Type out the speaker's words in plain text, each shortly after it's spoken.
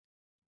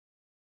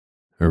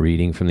A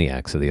reading from the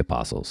Acts of the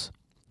Apostles.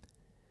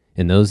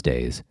 In those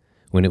days,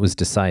 when it was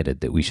decided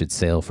that we should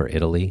sail for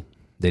Italy,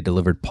 they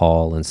delivered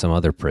Paul and some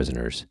other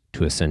prisoners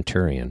to a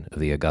centurion of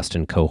the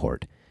Augustan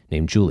cohort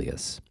named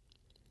Julius.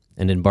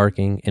 And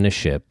embarking in a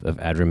ship of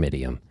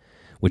Adramyttium,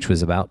 which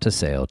was about to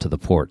sail to the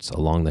ports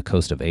along the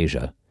coast of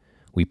Asia,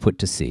 we put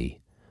to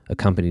sea,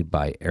 accompanied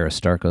by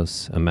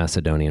Aristarchus, a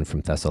Macedonian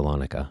from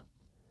Thessalonica.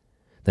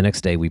 The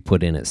next day we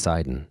put in at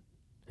Sidon,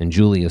 and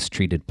Julius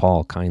treated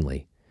Paul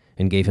kindly,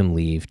 and gave him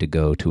leave to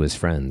go to his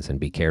friends and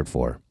be cared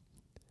for.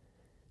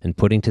 And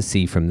putting to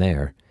sea from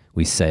there,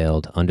 we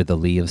sailed under the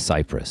lee of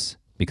Cyprus,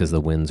 because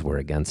the winds were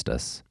against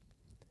us.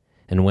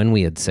 And when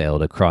we had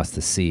sailed across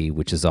the sea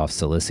which is off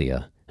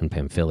Cilicia and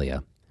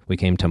Pamphylia, we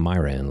came to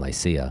Myra and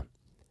Lycia.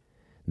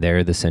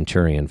 There the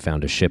centurion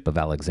found a ship of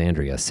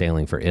Alexandria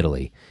sailing for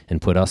Italy,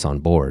 and put us on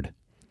board.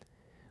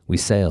 We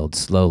sailed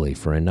slowly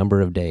for a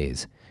number of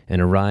days, and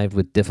arrived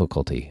with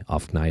difficulty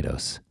off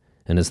Cnidus,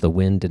 and as the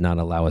wind did not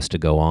allow us to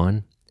go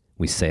on,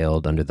 we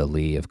sailed under the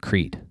lee of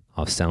Crete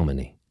off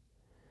Salmone.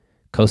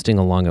 Coasting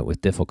along it with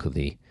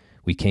difficulty,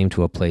 we came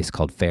to a place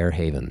called Fair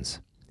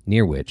Havens,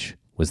 near which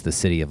was the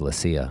city of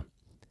Lycia.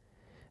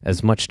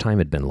 As much time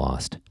had been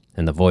lost,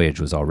 and the voyage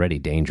was already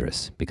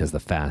dangerous, because the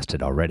fast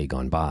had already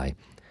gone by,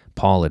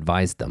 Paul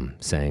advised them,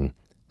 saying,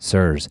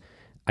 "Sirs,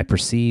 I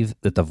perceive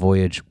that the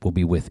voyage will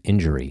be with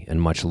injury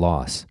and much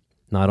loss,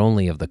 not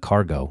only of the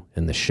cargo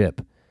and the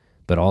ship,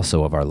 but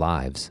also of our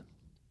lives."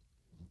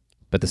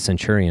 But the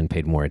centurion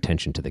paid more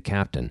attention to the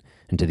captain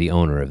and to the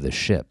owner of the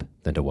ship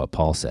than to what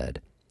Paul said.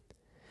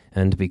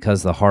 And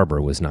because the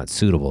harbor was not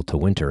suitable to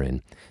winter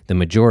in, the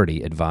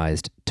majority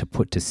advised to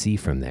put to sea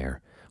from there,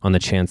 on the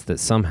chance that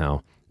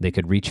somehow they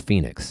could reach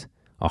Phoenix,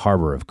 a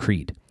harbor of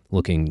Crete,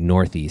 looking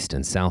northeast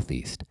and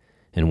southeast,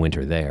 and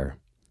winter there.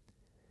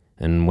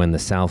 And when the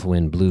south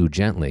wind blew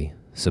gently,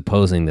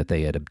 supposing that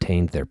they had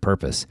obtained their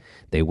purpose,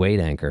 they weighed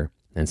anchor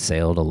and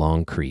sailed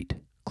along Crete,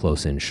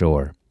 close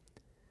inshore.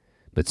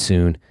 But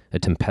soon a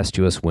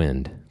tempestuous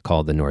wind,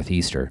 called the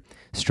northeaster,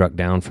 struck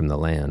down from the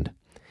land,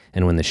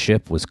 and when the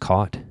ship was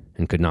caught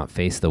and could not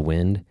face the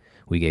wind,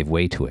 we gave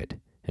way to it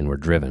and were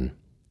driven.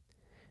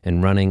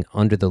 And running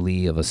under the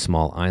lee of a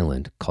small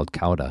island called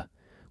Cauda,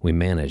 we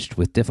managed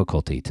with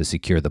difficulty to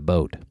secure the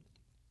boat.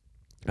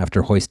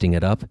 After hoisting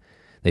it up,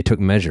 they took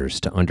measures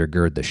to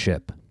undergird the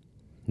ship.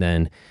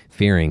 Then,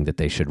 fearing that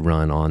they should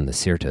run on the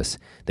Syrtis,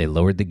 they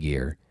lowered the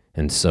gear,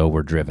 and so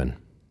were driven.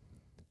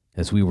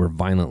 As we were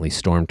violently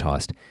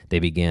storm-tossed, they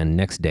began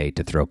next day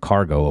to throw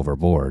cargo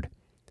overboard.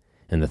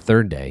 And the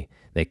third day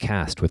they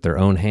cast with their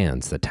own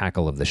hands the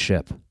tackle of the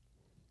ship.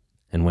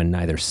 And when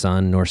neither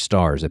sun nor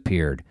stars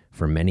appeared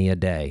for many a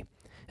day,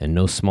 and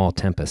no small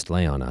tempest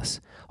lay on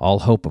us, all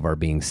hope of our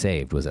being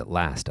saved was at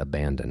last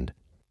abandoned.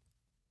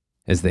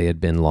 As they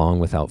had been long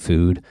without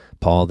food,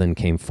 Paul then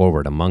came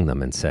forward among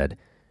them and said,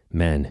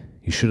 "Men,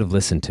 you should have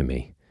listened to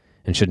me,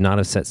 and should not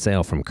have set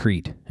sail from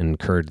Crete and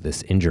incurred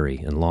this injury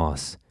and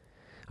loss.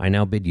 I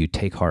now bid you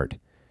take heart,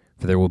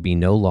 for there will be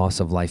no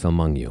loss of life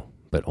among you,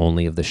 but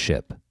only of the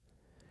ship.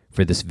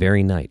 For this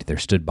very night there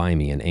stood by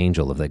me an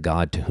angel of the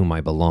God to whom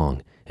I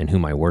belong and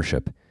whom I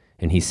worship,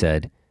 and he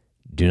said,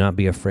 'Do not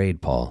be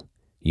afraid, Paul.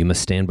 You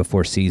must stand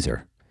before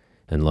Caesar,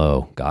 and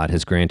lo, God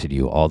has granted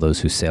you all those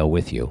who sail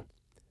with you.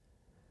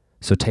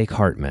 So take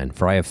heart, men,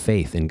 for I have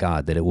faith in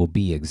God that it will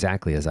be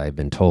exactly as I have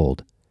been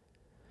told.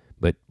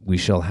 But we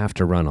shall have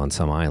to run on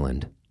some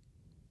island.'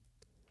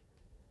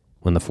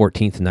 When the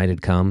 14th night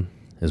had come,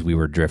 as we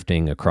were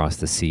drifting across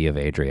the Sea of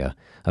Adria,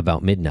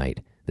 about midnight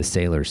the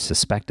sailors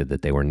suspected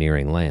that they were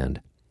nearing land.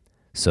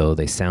 So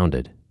they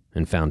sounded,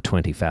 and found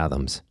 20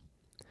 fathoms.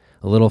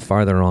 A little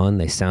farther on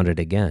they sounded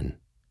again,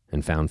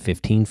 and found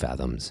 15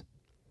 fathoms.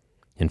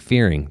 And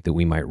fearing that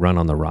we might run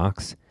on the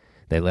rocks,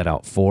 they let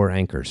out 4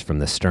 anchors from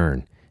the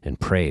stern, and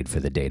prayed for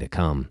the day to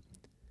come.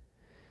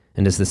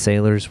 And as the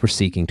sailors were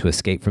seeking to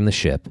escape from the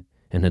ship,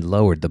 and had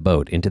lowered the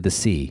boat into the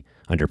sea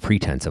under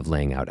pretense of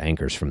laying out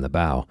anchors from the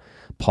bow,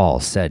 Paul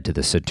said to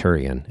the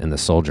centurion and the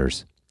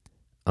soldiers,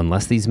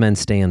 'Unless these men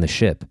stay in the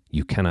ship,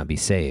 you cannot be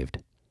saved.'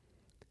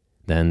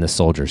 Then the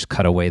soldiers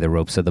cut away the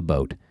ropes of the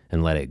boat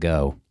and let it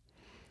go.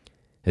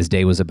 As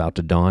day was about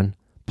to dawn,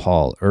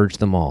 Paul urged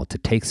them all to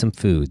take some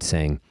food,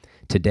 saying,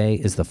 'Today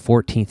is the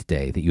 14th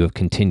day that you have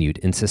continued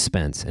in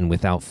suspense and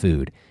without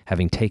food,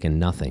 having taken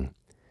nothing.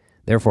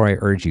 Therefore I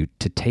urge you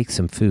to take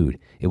some food.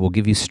 It will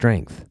give you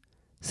strength,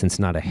 since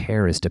not a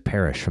hair is to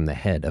perish from the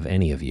head of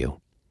any of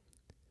you.'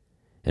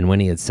 And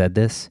when he had said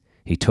this,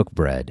 he took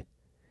bread,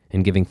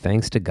 and giving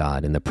thanks to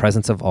God in the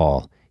presence of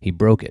all, he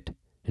broke it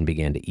and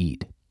began to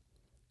eat.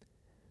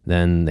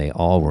 Then they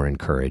all were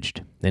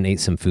encouraged, and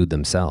ate some food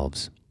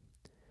themselves.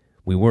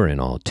 We were in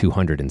all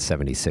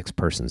 276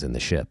 persons in the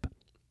ship.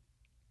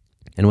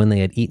 And when they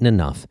had eaten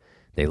enough,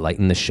 they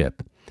lightened the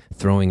ship,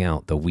 throwing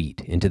out the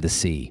wheat into the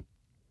sea.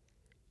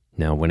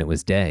 Now when it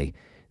was day,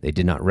 they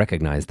did not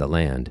recognize the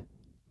land,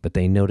 but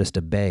they noticed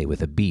a bay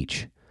with a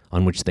beach,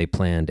 on which they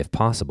planned, if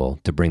possible,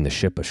 to bring the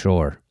ship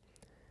ashore.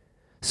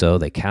 So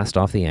they cast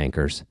off the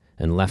anchors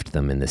and left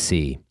them in the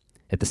sea,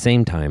 at the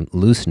same time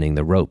loosening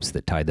the ropes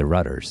that tied the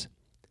rudders.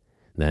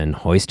 Then,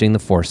 hoisting the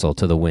foresail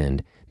to the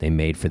wind, they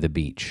made for the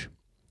beach.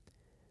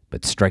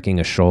 But striking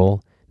a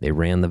shoal, they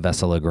ran the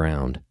vessel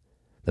aground.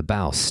 The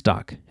bow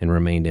stuck and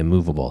remained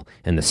immovable,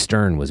 and the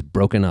stern was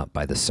broken up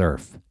by the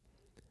surf.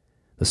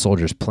 The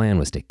soldiers' plan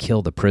was to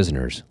kill the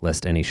prisoners,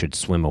 lest any should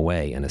swim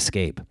away and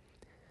escape.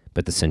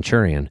 But the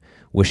centurion,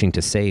 wishing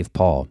to save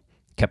Paul,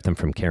 kept them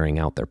from carrying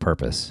out their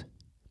purpose.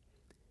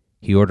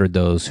 He ordered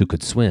those who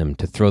could swim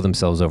to throw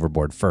themselves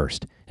overboard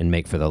first and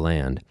make for the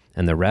land,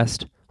 and the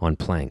rest on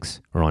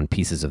planks or on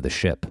pieces of the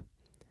ship.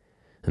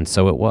 And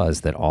so it was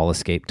that all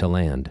escaped to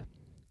land.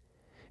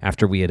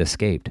 After we had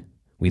escaped,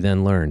 we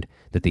then learned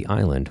that the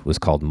island was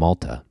called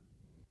Malta.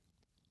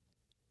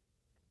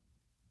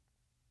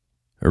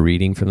 A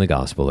reading from the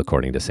Gospel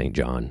according to St.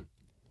 John.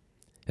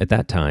 At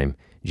that time,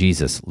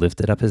 Jesus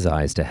lifted up his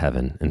eyes to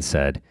heaven and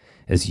said,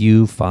 "As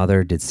you,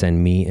 Father, did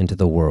send me into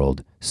the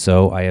world,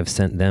 so I have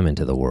sent them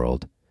into the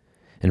world.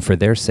 And for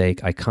their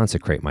sake I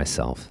consecrate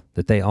myself,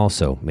 that they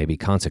also may be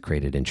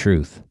consecrated in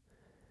truth.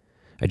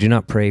 I do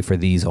not pray for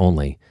these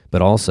only,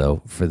 but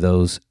also for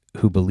those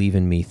who believe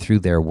in me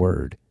through their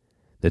word,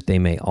 that they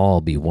may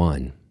all be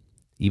one,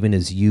 even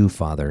as you,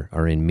 Father,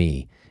 are in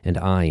me, and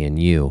I in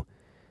you,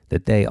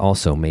 that they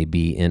also may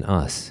be in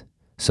us,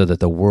 so that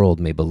the world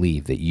may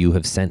believe that you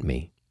have sent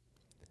me.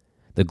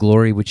 The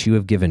glory which you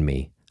have given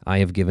me, I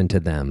have given to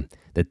them,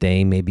 that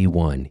they may be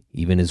one,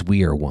 even as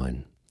we are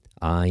one,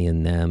 I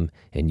in them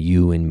and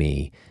you in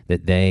me,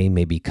 that they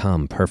may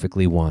become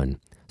perfectly one,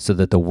 so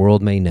that the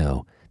world may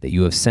know that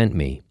you have sent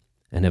me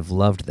and have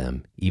loved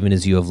them, even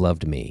as you have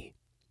loved me.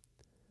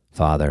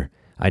 Father,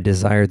 I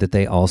desire that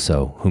they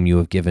also, whom you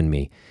have given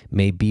me,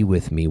 may be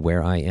with me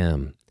where I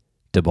am,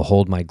 to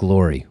behold my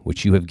glory,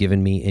 which you have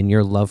given me in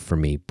your love for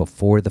me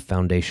before the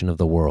foundation of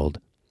the world.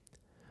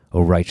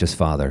 O righteous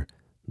Father,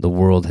 the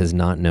world has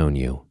not known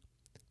you,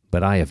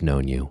 but I have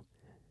known you,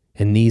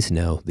 and these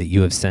know that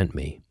you have sent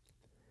me.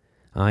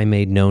 I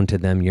made known to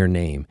them your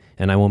name,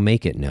 and I will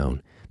make it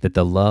known, that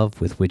the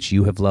love with which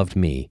you have loved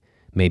me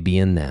may be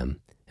in them,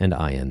 and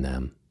I in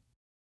them.